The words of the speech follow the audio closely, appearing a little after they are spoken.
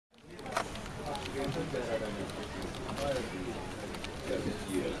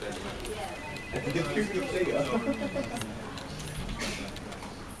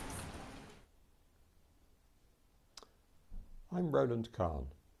I'm Roland Carn.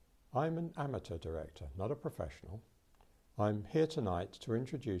 I'm an amateur director, not a professional. I'm here tonight to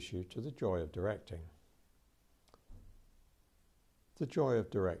introduce you to the joy of directing. The joy of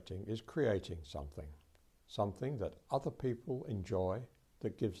directing is creating something that other people enjoy,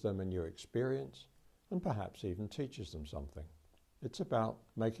 that gives them a new experience, and perhaps even teaches them something. It's about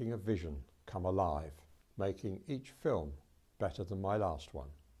making a vision come alive, making each film better than my last one.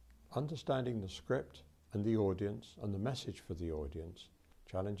 Understanding the script and the audience and the message for the audience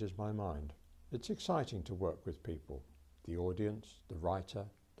challenges my mind. It's exciting to work with people, the audience, the writer,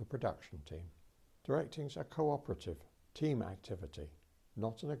 the production team. Directing's a cooperative team activity,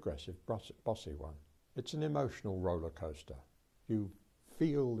 not an aggressive, bossy one. It's an emotional roller coaster. You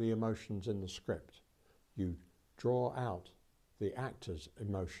feel the emotions in the script. You draw out the actors'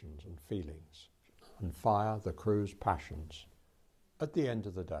 emotions and feelings and fire the crew's passions. At the end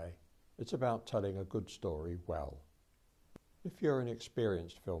of the day, it's about telling a good story well. If you're an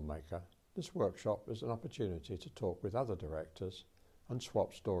experienced filmmaker, this workshop is an opportunity to talk with other directors and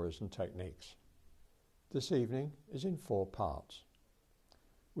swap stories and techniques. This evening is in 4 parts.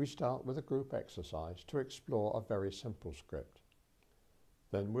 We start with a group exercise to explore a very simple script.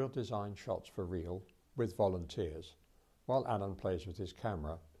 Then we'll design shots for reel with volunteers while Alan plays with his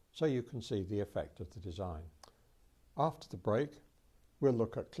camera so you can see the effect of the design. After the break, we'll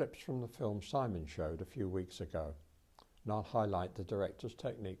look at clips from the film Simon showed a few weeks ago, and I'll highlight the director's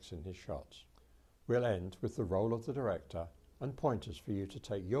techniques in his shots. We'll end with the role of the director and pointers for you to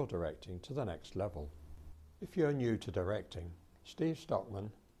take your directing to the next level. If you're new to directing, Steve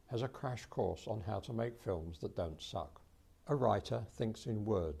Stockman has a crash course on how to make films that don't suck. A writer thinks in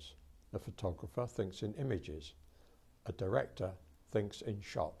words, a photographer thinks in images, a director thinks in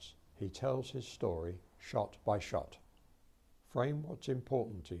shots. He tells his story shot by shot. Frame what's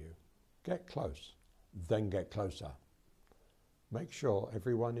important to you. Get close, then get closer. Make sure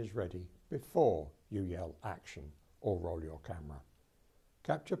everyone is ready before you yell action or roll your camera.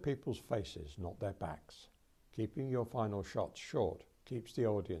 Capture people's faces, not their backs. Keeping your final shots short keeps the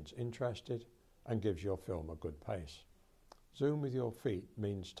audience interested and gives your film a good pace. Zoom with your feet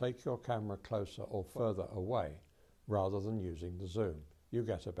means take your camera closer or further away rather than using the zoom. You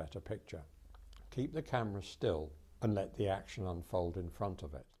get a better picture. Keep the camera still and let the action unfold in front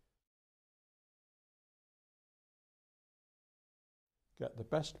of it. Get the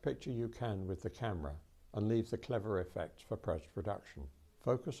best picture you can with the camera and leave the clever effects for post-production.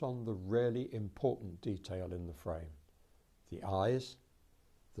 Focus on the really important detail in the frame. The eyes,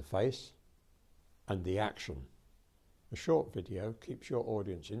 the face, and the action. A short video keeps your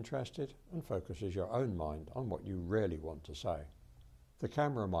audience interested and focuses your own mind on what you really want to say. The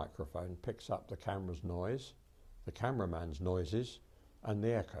camera microphone picks up the camera's noise, the cameraman's noises, and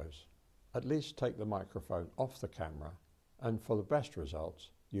the echoes. At least take the microphone off the camera, and for the best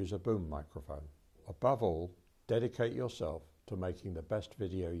results, use a boom microphone. Above all, dedicate yourself to making the best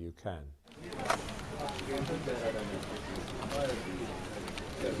video you can.